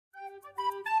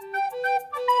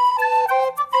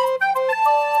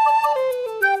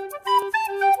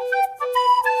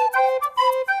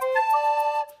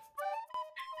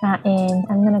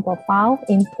I'm going to go File,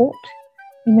 Import,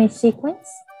 Image Sequence.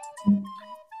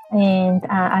 And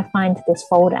I find this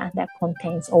folder that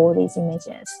contains all these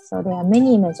images. So there are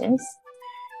many images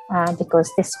because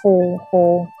this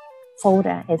whole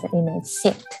folder is an image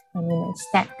set, an image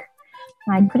stack.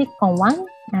 I click on one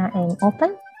and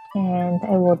open, and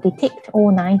it will detect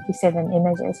all 97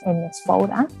 images in this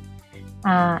folder.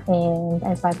 And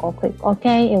as I go click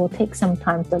OK, it will take some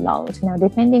time to load. Now,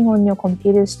 depending on your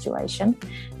computer situation,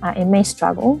 it may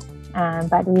struggle,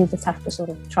 but you just have to sort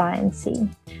of try and see.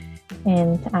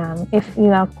 And if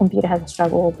your computer has a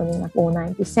struggle opening up all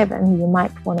 97, you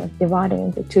might want to divide it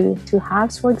into two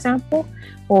halves, for example,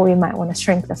 or you might want to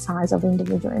shrink the size of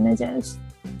individual images.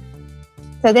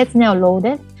 So that's now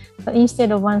loaded. So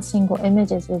instead of one single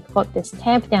image, we've got this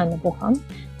tab down the bottom,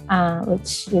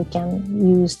 which you can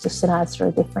use to slide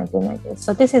through different images.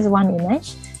 So this is one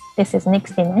image. This is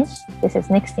next image. This is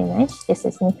next image. This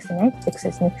is next image. This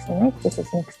is next image. This is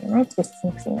next image. This is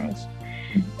next image.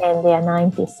 And there are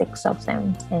 96 of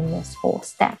them in this whole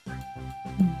stack.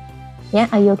 Yeah,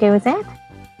 are you okay with that?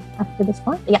 Up to this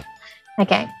point? Yeah.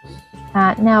 Okay.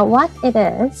 Now, what it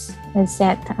is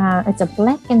that it's a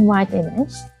black and white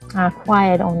image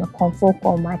acquired on a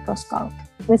confocal microscope.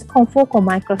 With confocal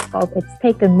microscope, it's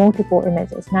taken multiple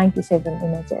images, 97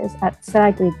 images at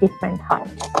slightly different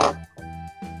heights.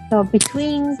 So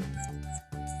between,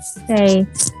 say,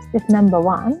 this number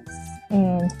 1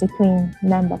 and between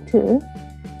number 2,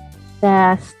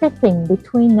 the stepping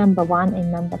between number 1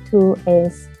 and number 2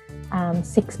 is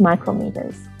 6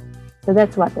 micrometers. So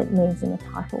that's what it means in the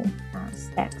title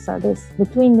stack. So this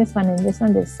between this one and this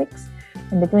one, there's 6,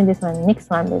 and between this one and next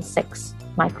one, there's 6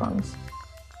 microns.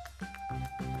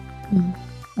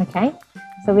 Okay,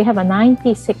 so we have a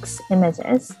 96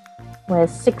 images with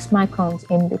 6 microns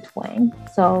in between.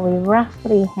 So we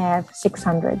roughly have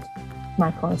 600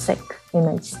 micron thick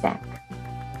image stack.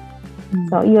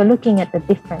 So you're looking at the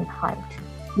different height.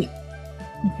 Yeah.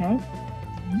 Okay.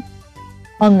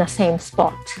 On the same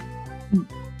spot.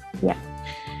 Yeah.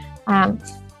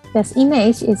 This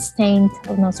image is stained,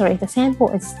 the sample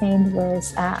is stained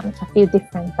with a few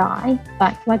different dye,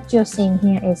 but what you're seeing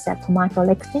here is that tomato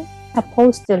lectin,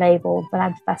 supposed to label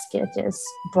blood vasculatures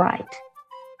bright.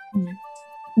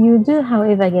 You do,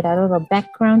 however, get a lot of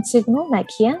background signal, like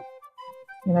here,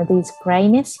 these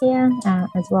grayness here,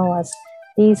 as well as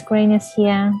these grayness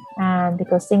here,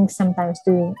 because things sometimes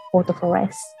do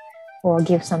autofluoresce or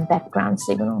give some background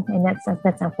signal, and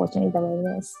that's unfortunately the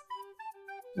way it is.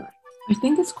 I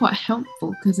think it's quite helpful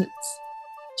because it's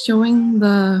showing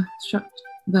the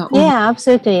yeah,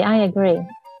 absolutely, I agree.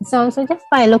 So just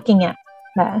by looking at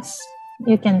this,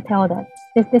 you can tell that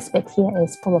this bit here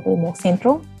is probably more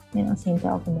central, center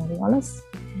of the malleolus,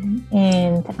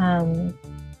 and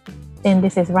then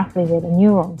this is roughly where the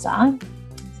neurons are,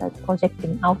 so it's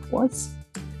projecting outwards,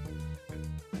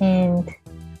 and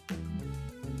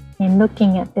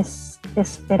looking at this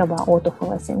bit of our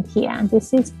autofluorescent here,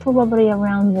 this is probably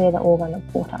around where the organ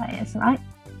porta is, right?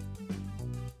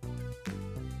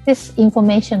 This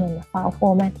information in the file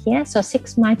format here, so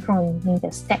 6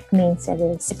 micrometer stack means that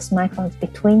there is 6 microns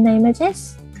between the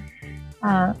images.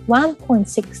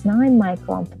 1.69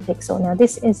 micron per pixel. Now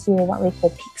this is your what we call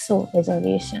pixel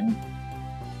resolution.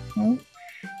 Okay?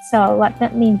 So what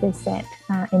that means is that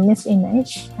in this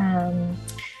image,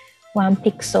 1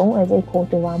 pixel is equal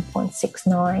to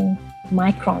 1.69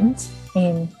 microns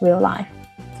in real life.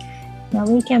 Now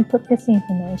we can put this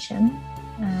information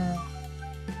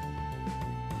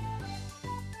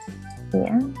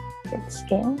here, let's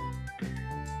scale.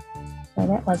 So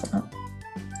that was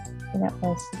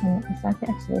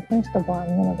actually, first of all, I'm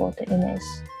going to go to image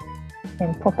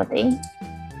and property.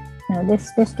 Now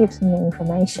this gives me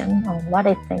information on what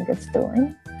it thinks it's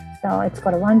doing. So it's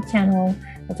got a 1 channel,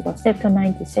 it's got set to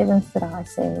 97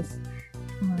 slices,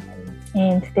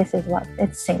 and this is what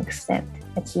it thinks that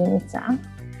its units are.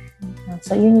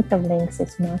 So unit of length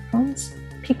is microns,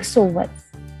 pixel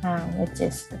width, which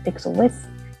is the pixel width,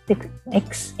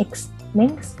 x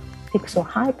length, pixel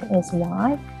height is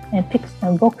y, and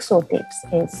voxel depth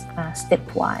is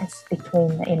stepwise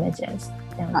between the images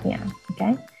down here.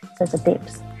 Okay, so the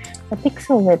depth. The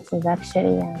pixel width is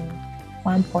actually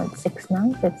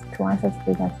 1.69, so it's twice as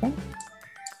big as that.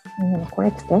 I'm going to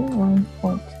correct it,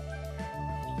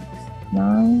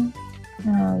 1.69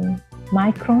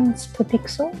 microns per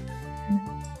pixel.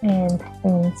 And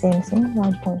then same thing,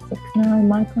 1.69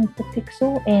 microns per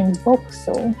pixel, and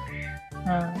voxel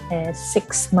is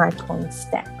 6 micron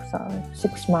stack, so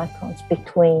 6 microns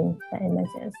between the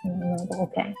images.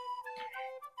 Okay,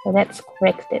 so that's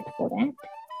corrected for that.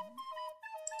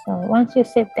 So once you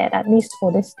set that, at least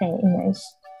for this image,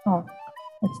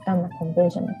 it's done the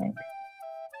conversion, I think.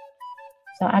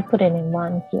 So I put it in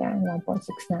 1 here,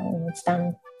 1.69, and it's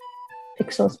done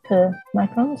pixels per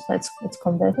micron, so it's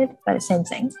converted, but it's same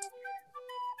thing.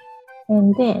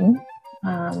 And then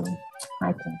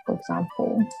I can, for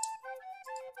example,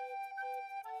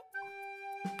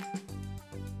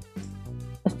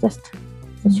 just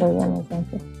to show you an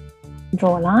example,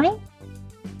 draw a line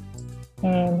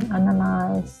and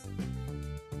analyze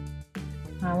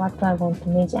what do I want to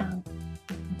measure.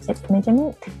 Set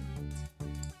measurement.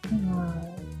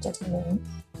 Just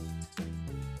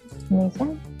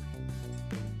measure.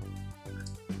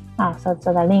 So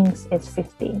the length is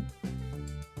 50.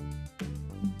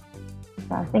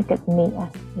 So I think it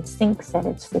thinks that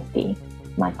it's 50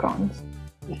 microns.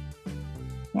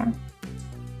 Yeah.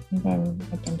 And then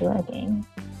I can do it again.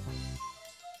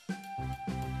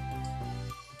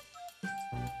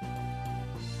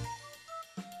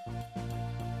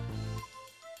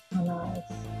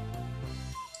 Analyze.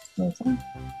 Measure.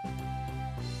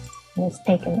 And it's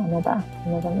taken another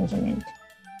measurement.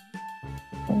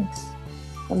 Length.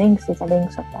 The length is the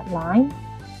length of that line.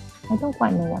 I don't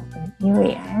quite know what the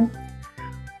area is.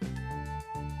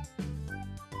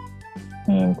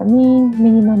 And the mean,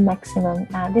 minimum, maximum.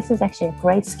 This is actually a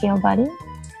grayscale value.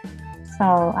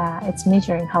 So it's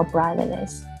measuring how bright it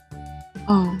is.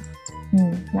 Oh.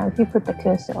 Now if you put the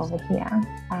cursor over here,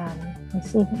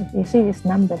 you see this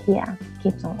number here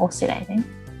keeps on oscillating.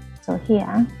 So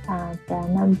here, the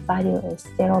number value is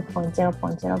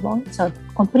 0.0.01. So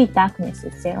complete darkness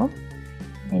is 0.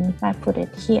 And if I put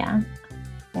it here,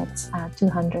 that's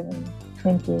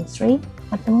 223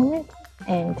 at the moment.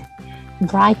 And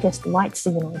brightest white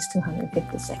signal is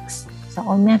 256. So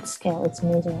on that scale, it's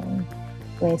measuring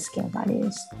grayscale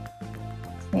values.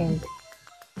 And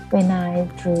when I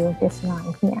drew this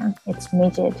line here, it's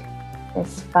measured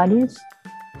these values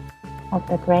of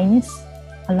the grayness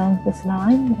along this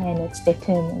line, and it's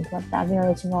determined what the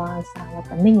average was, what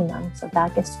the minimum, so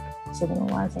darkest signal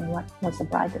was, and what was the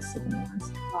brightest signal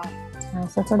was.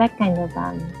 So that kind of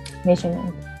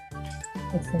measurement,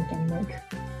 this thing can make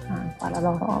quite a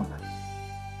lot of.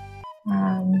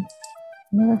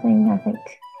 Another thing I think,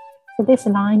 so this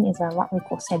line is what we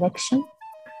call selection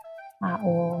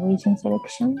or region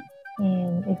selection.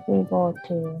 And if we go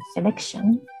to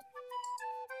selection,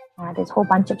 there's a whole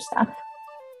bunch of stuff.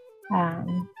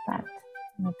 But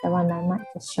the one I might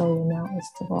just show you now is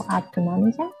to go add to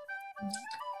manager.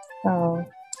 So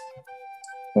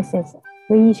this is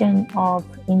region of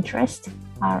interest,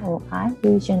 ROI,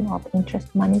 region of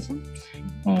interest manager.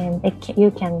 And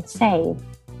you can save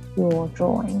your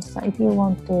drawing. So if you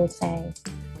want to say,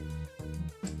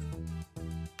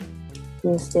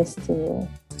 use this to,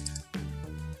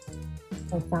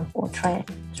 for example,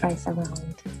 trace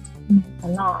around a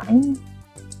line.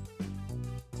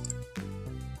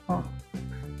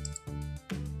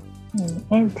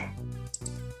 And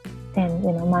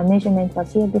then my measurement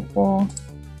was here before,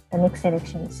 the next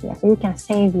selection is here. So you can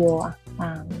save your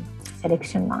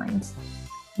selection lines.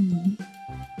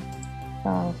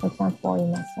 So for example, you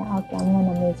might say, okay, I'm going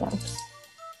to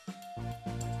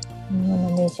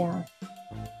measure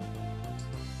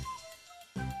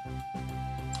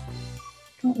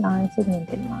line,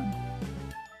 segmented line.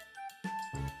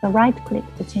 So right click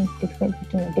to change between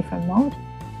a different mode.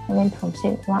 I went from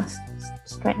straight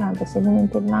line to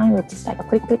segmented line, which is like a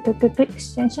click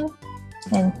extension,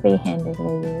 and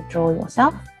free-handedly you draw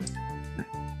yourself.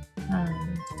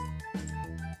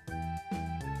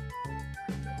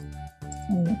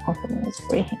 And often it's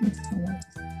freehand.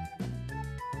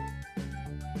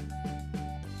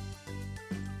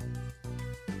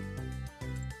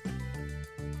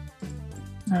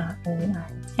 And I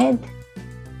add.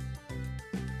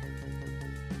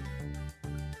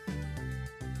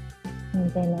 And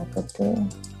then I could do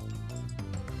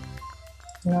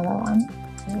another one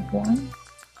here.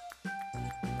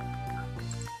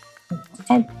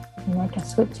 Add, and I can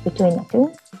switch between the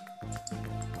two.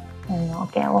 And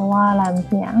okay, well, while I'm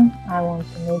here, I want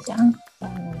to measure. So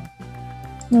I'm going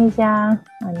to measure,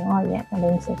 and oh yeah, the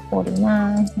length is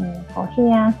 49. And go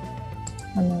here,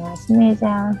 and let's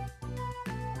measure.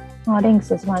 Oh,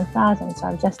 length is 1000, so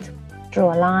I just drew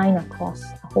a line across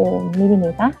a whole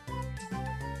millimeter.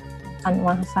 And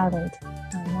 1000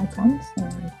 microns,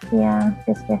 and here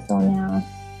this vessel now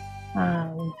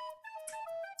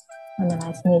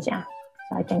analyze measure,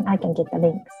 so I can get the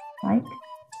length, right?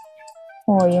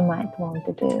 Or you might want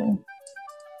to do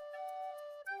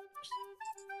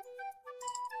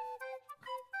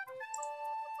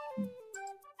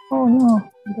oh no,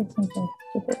 I did something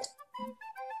stupid.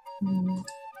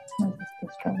 Not just a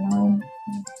straight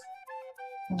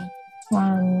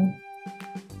line.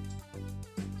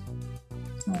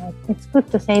 it's good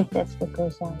to save this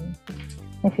because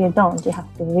if you don't, you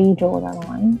have to redraw the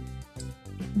line.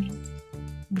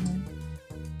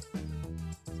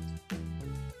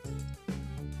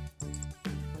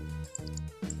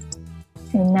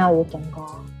 And now you can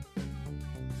go,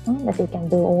 that you can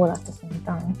do all at the same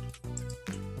time.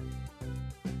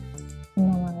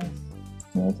 Nice.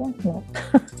 Major? No.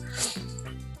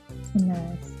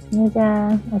 Nice.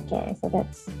 Major. Okay, so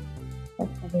that's the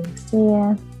links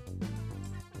here.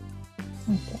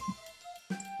 Okay.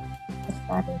 So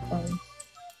starting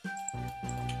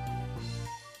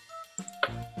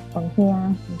from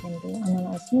here, you can do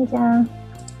analyze major,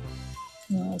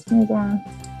 analyze major,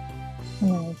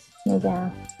 analyze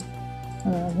major,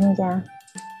 analyze major,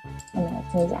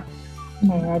 analyze major.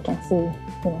 And I can see,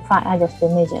 I just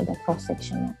measure the cross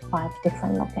section at 5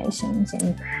 different locations,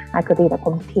 and I could either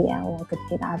compare or I could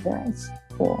get average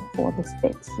for this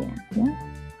bit here. Yeah.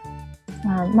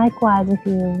 Likewise, if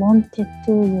you wanted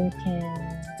to, you can,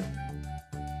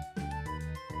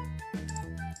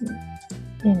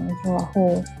 draw a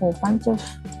whole bunch of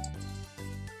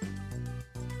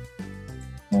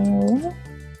area.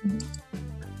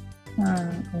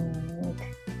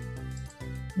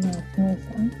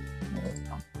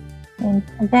 And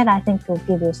that I think will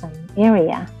give you some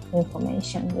area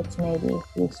information which may be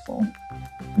useful.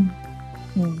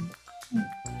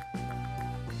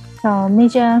 So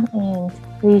measure and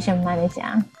region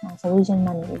manager. So region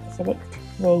manager to select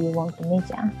where you want to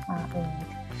measure and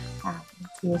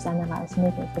use analyze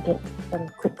measure to get sort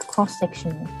of quick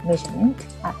cross-sectional measurement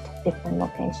at different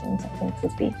locations. I think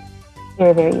would be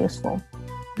very, very useful.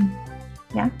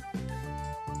 Yeah.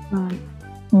 Right.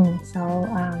 So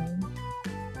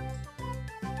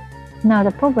now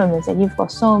the problem is that you've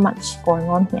got so much going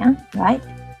on here, right?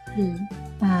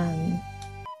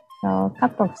 So a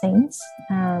couple of things.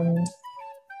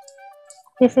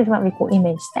 This is what we call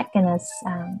image stack, and as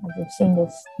you've seen,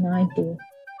 this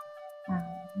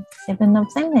 97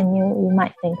 of them, and you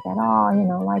might think that,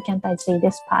 why can't I see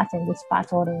this part and this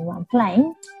part all in one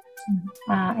plane?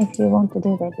 If you want to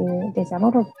do that, there's a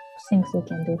lot of things you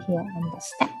can do here on the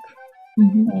stack.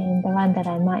 And the one that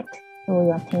I might draw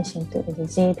your attention to is the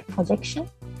Z projection.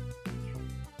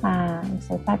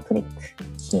 So if I click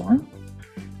here,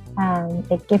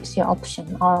 it gives you an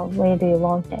option. Where do you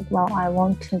want it? Well, I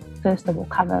want to first of all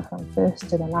cover from first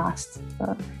to the last.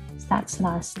 So start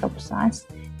slash stop slash.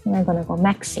 And I'm going to go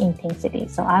max intensity.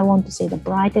 So I want to see the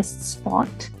brightest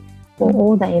spot for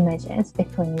all the images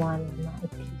between 1 and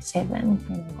 97. And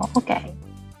I go, okay.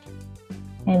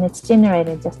 And it's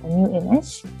generated just a new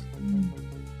image.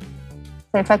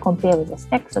 So if I compare with the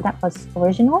stack, so that was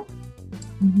original.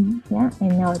 Yeah,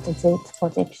 and now it's a Z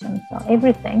projection. So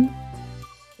everything.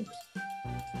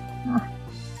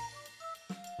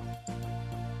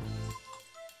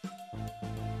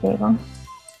 There you go.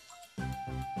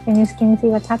 Can you see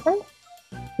what's happened?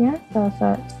 Yeah, so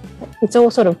it's all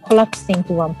sort of collapsed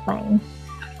into one plane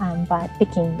by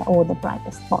picking all the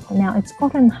brightest spots. Now it's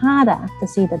gotten harder to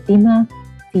see the dimmer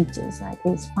features, like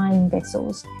these fine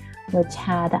vessels, which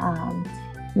had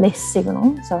less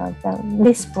signal. So the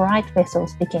less bright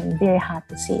vessels became very hard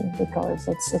to see because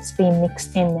it's been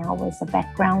mixed in now with the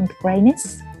background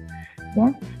grayness.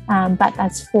 Yeah, but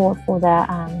as for the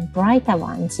brighter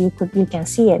ones, you can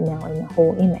see it now in the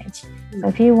whole image. So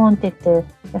if you wanted to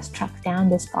just track down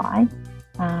this guy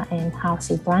and how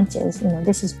see branches,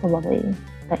 this is probably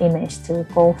the image to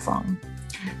go from.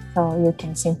 So you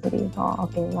can simply go,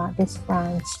 okay, well, this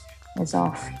branch is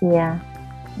off here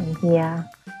and here,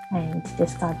 and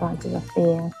this guy branches off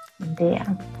there and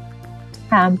there.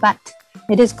 But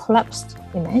it is collapsed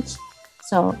image.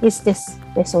 So is this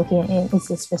vessel here, is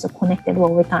this vessel connected?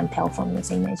 Well, we can't tell from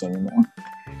this image anymore.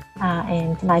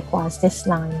 And likewise, this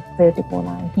line, vertical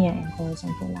line here and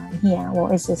horizontal line here.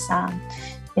 Well, is this,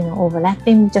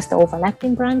 overlapping, just the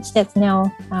overlapping branch that's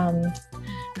now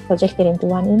projected into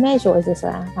one image, or is this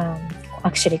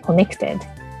actually connected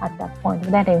at that point?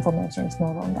 That information is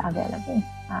no longer available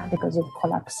because you've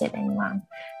collapsed it in one.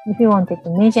 If you wanted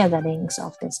to measure the length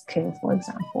of this curve, for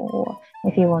example, or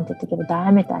if you wanted to get a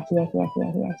diameter here,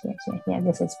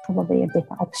 this is probably a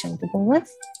better option to go with.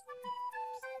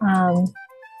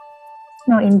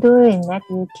 Now, in doing that,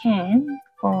 you can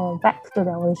go back to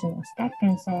the original stack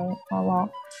and say, oh,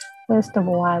 well, first of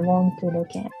all, I want to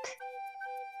look at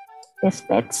this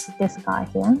guy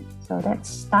here. So that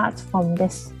starts from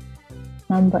this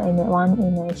number in one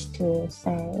image to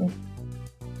say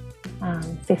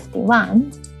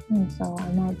 51. And so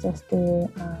I might just do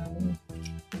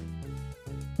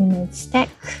image stack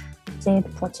Z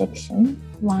projection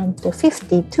 1 to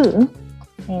 52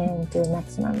 and do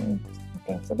maximum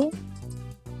intensity.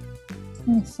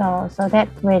 So that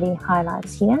really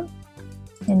highlights here.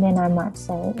 And then I might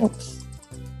say, oops.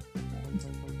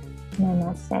 And I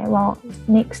might say, well,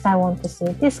 next I want to see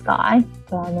this guy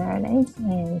primarily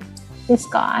and this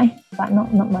guy, but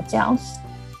not much else.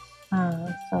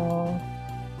 So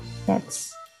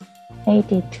that's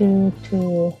 82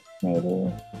 to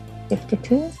maybe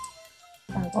 52.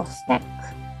 I go stack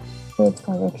with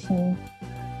projection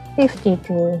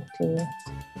 52 to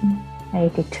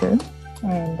 82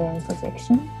 and then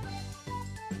projection.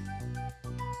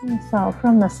 And so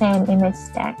from the same image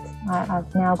stack,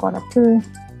 I've now got two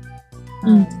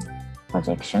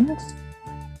projections.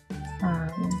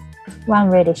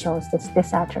 One really shows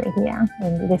this artery here,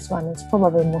 and this one is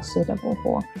probably more suitable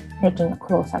for taking a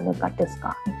closer look at this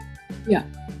guy. Yeah.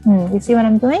 You see what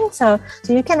I'm doing? So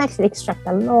you can actually extract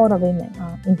a lot of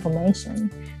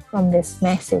information from this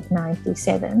massive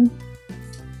 97.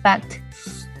 But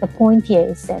the point here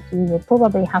is that you will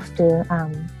probably have to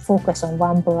focus on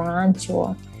one branch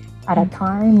or at a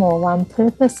time, or one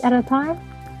purpose at a time.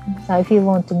 So if you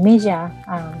want to measure,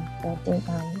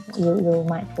 you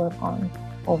might work on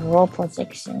overall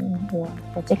projection or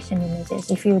projection images.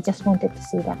 If you just wanted to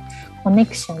see that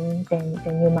connection, then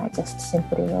you might just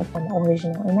simply work on the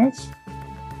original image.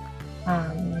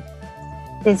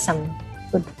 There's some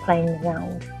good playing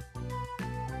around.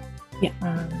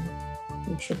 Yeah.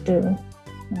 You should do.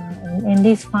 And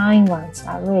these fine ones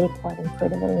are really quite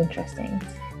incredibly interesting.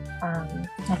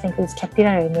 I think this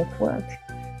capillary network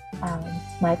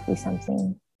might be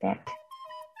something that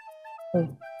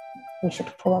we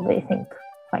should probably think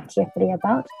quite carefully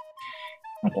about.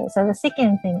 Okay, so the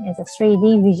second thing is a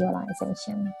 3D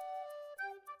visualization.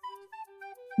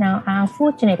 Now,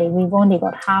 unfortunately, we've only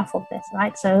got half of this,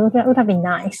 right? So it would have been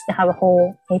nice to have a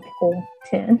whole apical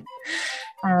turn.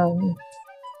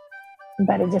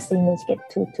 But it just the image get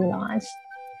too large.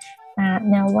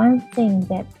 Now, one thing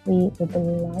that we would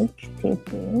like to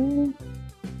do,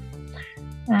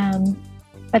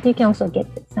 but you can also get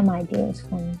some ideas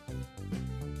from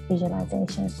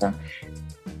visualization. So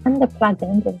under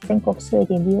plugins, there's a thing called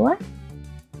 3D Viewer.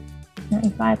 Now,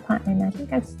 if I punch, and I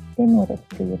think I've demoed it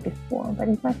to you before, but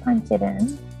if I punch it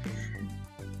in,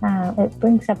 it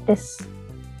brings up this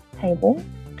table.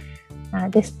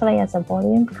 Display as a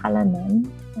volume, color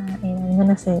name, and I'm going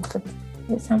to say put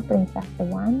the sampling factor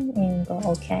 1 and go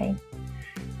OK.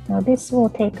 Now this will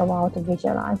take a while to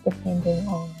visualize depending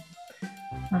on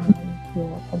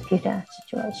your computer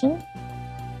situation.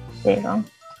 There you go.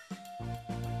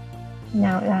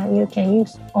 Now you can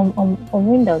use, on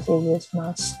Windows you use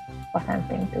mouse button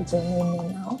thing to zoom in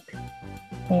and out.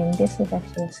 And this is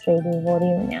actually a 3D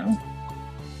volume now.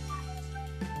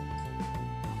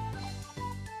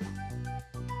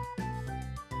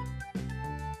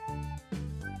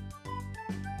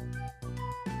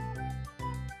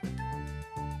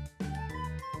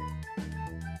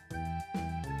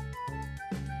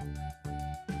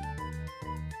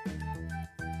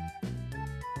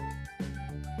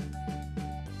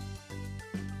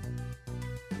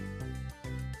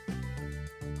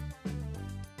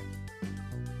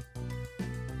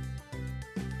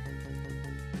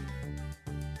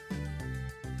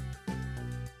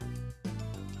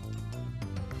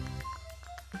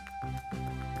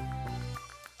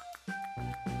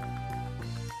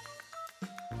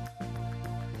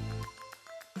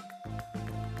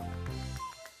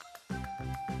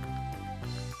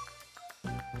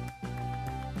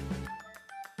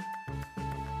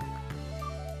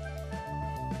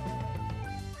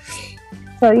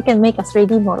 So you can make a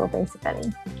 3D model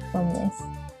basically from this.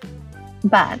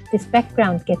 But this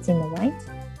background gets in the way.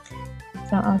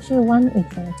 So I'll show you one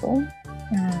example.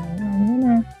 I'm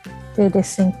going to do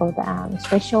this thing called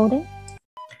thresholding.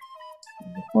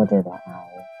 Before I do that,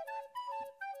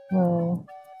 I will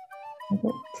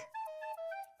edit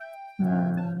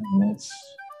image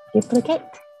duplicate.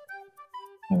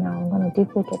 And now I'm going to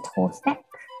duplicate whole stack.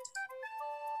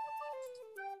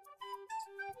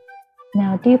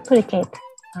 Now duplicate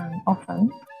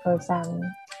often because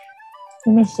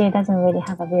ImageJ doesn't really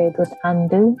have a very good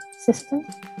undo system.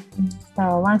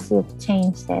 So once you've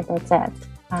changed it, that's it.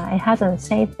 It hasn't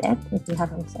saved it if you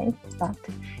haven't saved, but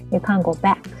you can't go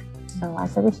back. So I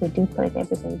suggest you duplicate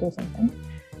before you do something.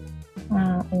 And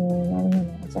I'm going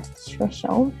to adjust the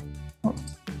threshold.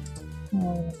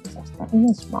 And adjust the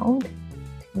image mode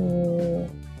to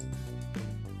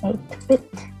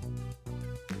 8-bit.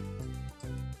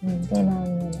 And then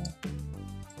I'm going to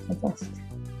adjust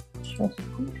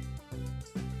threshold.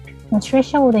 Now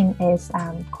thresholding is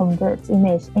converts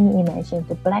any image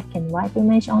into black and white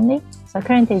image only. So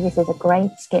currently this is a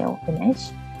grayscale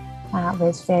image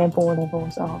with variable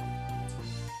levels of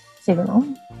signal.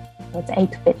 So it's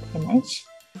 8-bit image,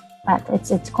 but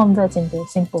it's converts into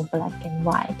simple black and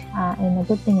white. And the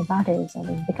good thing about it is that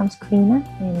it becomes cleaner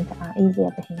and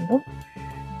easier to handle.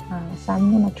 So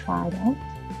I'm going to try that.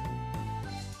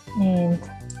 And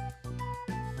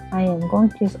I am going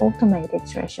to use automated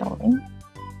thresholding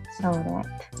so that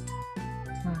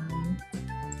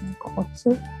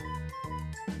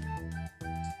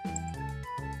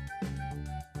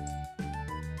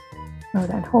so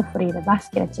that hopefully the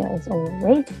vasculature is all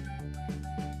red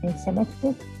and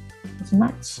selected as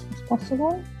much as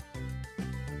possible.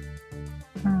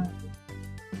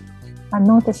 But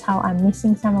notice how I'm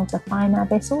missing some of the finer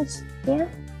vessels here.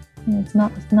 And it's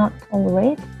not all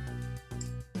red.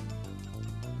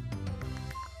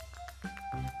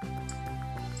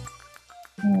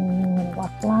 And I'm going to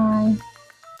apply.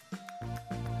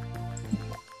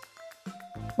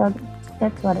 So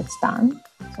that's what it's done.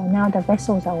 So now the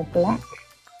vessels are all black,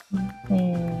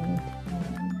 and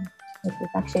this is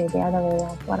actually the other way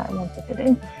of what I wanted to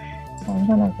do. So I'm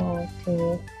going to go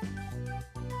to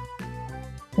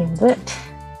invert,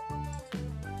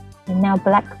 and now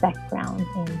black background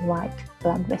and white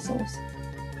blood vessels.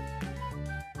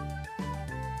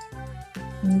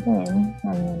 And then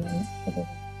I'm going to put it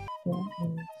here in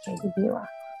 3D viewer.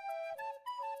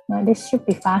 Now this should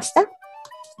be faster.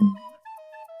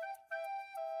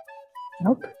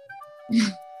 Nope.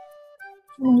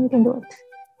 Well, you can do it.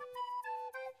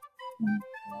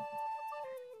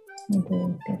 I'm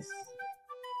doing this.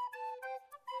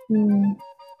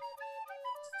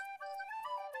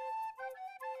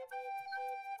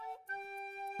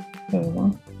 There you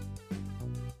go.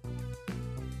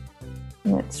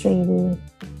 That's 3D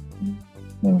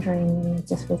rendering, and it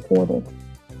just recorded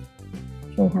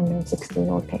 360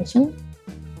 rotation.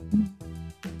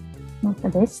 Not the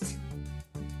best.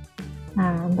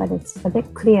 But it's a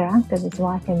bit clearer because it's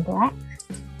white and black.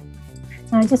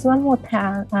 Just one more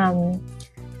panel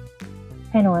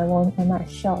I might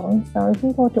show. So if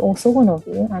you go to orthogonal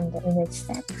view and the image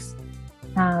stacks,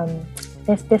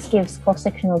 this gives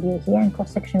cross-sectional view here and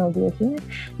cross-sectional view here.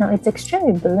 Now it's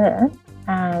extremely blurred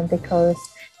because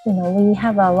we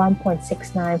have a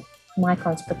 1.69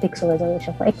 microns per pixel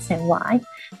resolution for X and Y,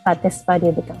 but this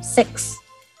value becomes 6.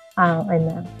 In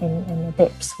the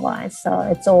depths wise, so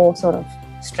it's all sort of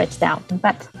stretched out.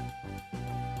 But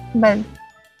yeah,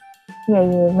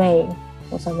 you may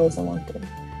for some reason want to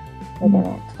figure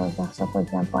it. So for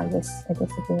example, I guess if you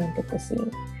wanted to see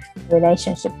the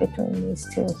relationship between these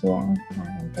two here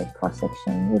and the cross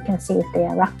section, you can see if they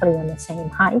are roughly on the same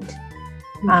height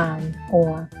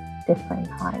or different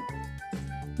height.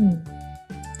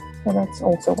 So that's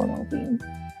also going to be.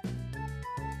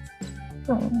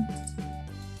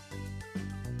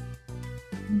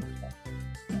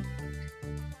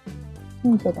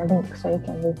 Give it a link so you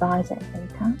can revise it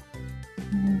later.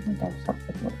 That's what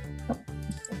it looks like.